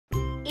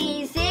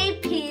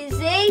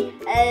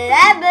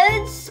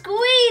Lemon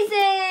Squeezy!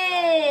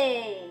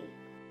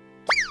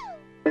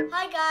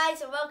 Hi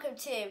guys and welcome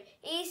to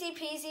Easy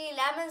Peasy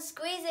Lemon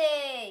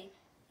Squeezy.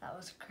 That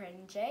was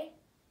cringy.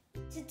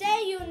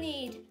 Today you'll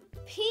need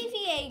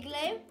PVA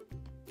glue,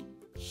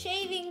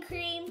 shaving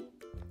cream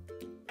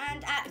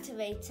and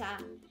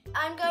activator.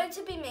 I'm going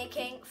to be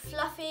making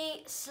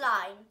fluffy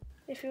slime.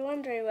 If you're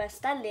wondering where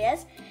Stanley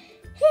is,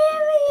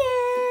 here he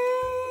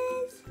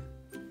is!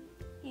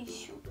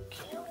 He's so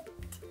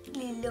cute,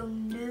 little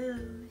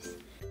nose.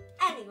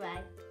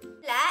 Anyway,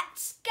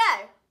 let's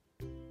go!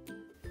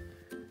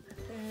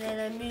 And then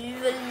I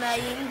move all my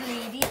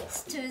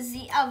ingredients to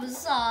the other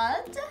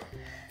side.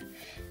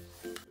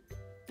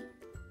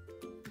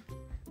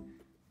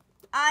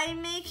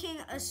 I'm making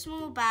a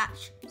small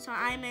batch, so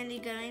I'm only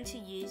going to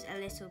use a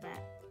little bit.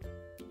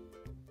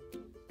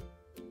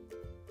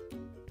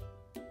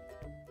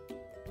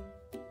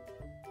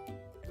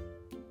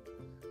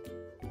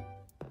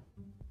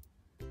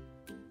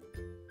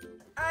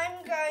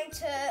 I'm going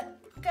to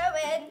go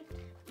in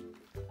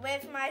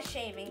with my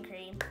shaving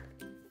cream.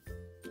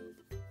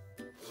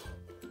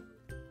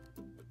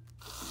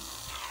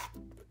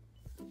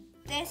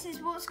 This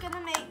is what's going to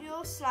make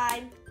your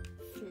slime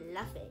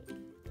fluffy.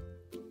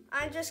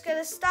 I'm just going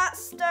to start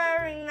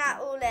stirring that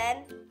all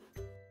in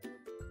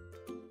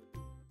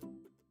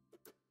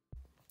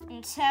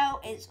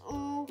until it's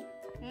all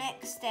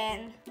mixed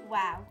in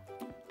well.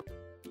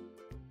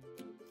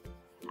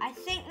 I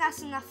think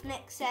that's enough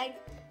mixing,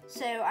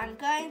 so I'm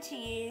going to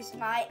use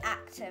my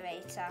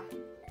activator.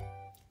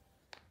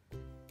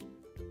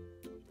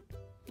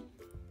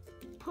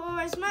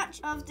 Pour as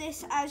much of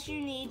this as you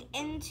need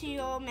into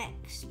your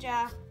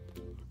mixture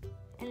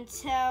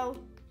until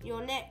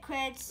your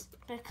liquids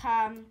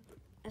become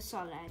a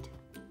solid.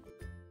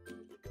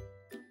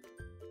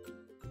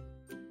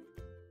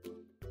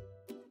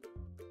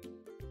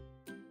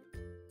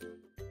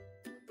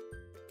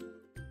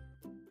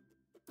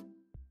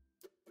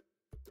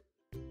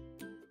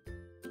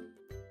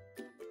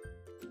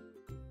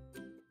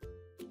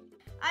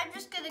 I'm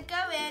just going to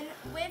go in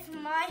with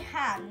my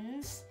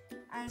hands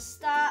and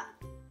start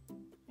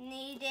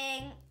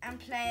kneading and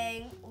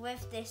playing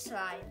with this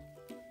slime.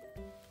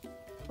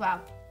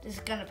 Well, this is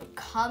going to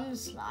become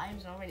slime,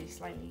 it's not really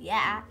slimy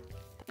yet.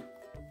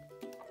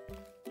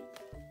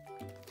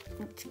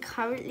 It's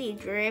currently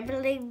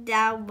dribbling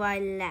down my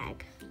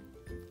leg.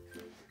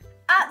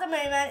 At the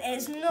moment,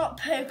 it's not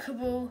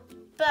pokeable,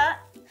 but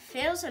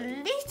feels a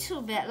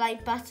little bit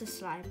like butter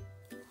slime.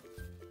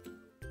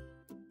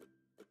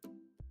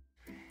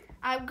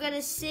 I'm going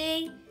to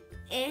see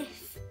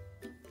if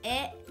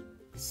it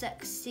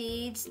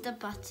succeeds the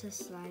butter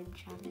slime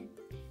challenge.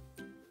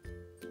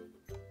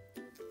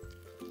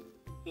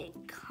 It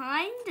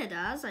kinda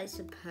does, I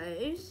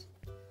suppose.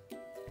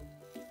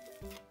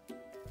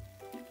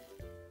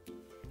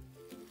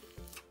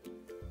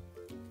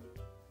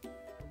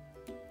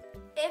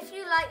 If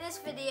you like this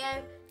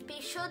video,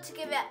 be sure to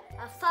give it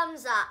a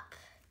thumbs up.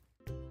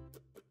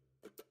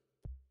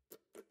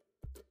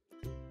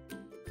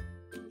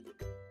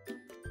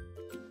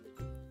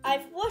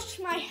 I've washed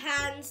my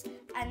hands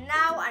and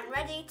now I'm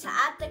ready to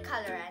add the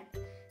colour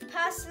in.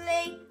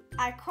 Personally,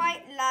 I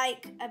quite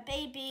like a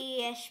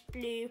babyish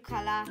blue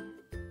colour,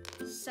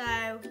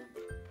 so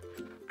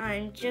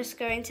I'm just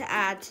going to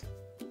add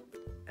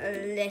a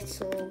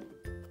little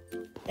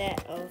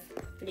bit of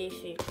blue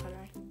food colouring.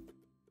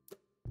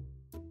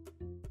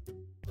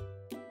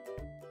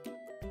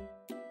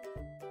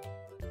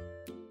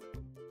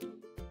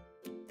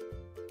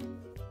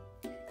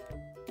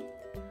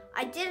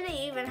 I didn't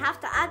even have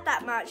to add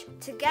that much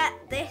to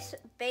get this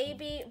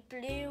baby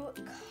blue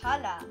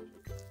colour.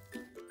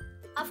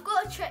 I've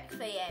got a trick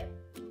for you.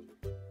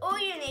 All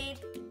you need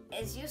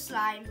is your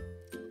slime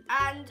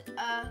and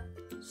a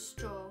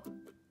straw.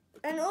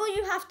 And all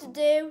you have to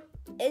do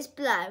is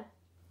blow.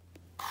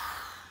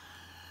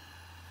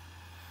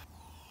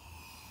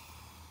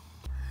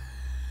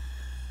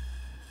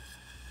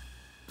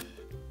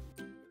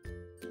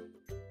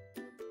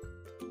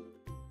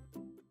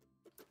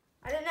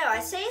 I don't know, I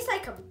say it's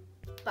like a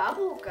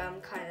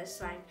bubblegum kind of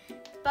slime.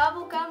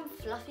 Bubblegum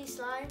fluffy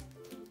slime,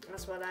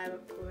 that's what I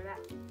would call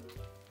it.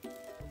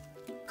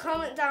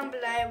 Comment down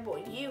below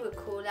what you would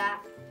call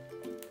that.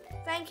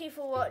 Thank you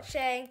for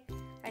watching.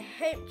 I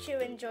hope you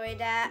enjoyed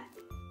it.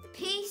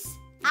 Peace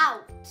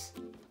out.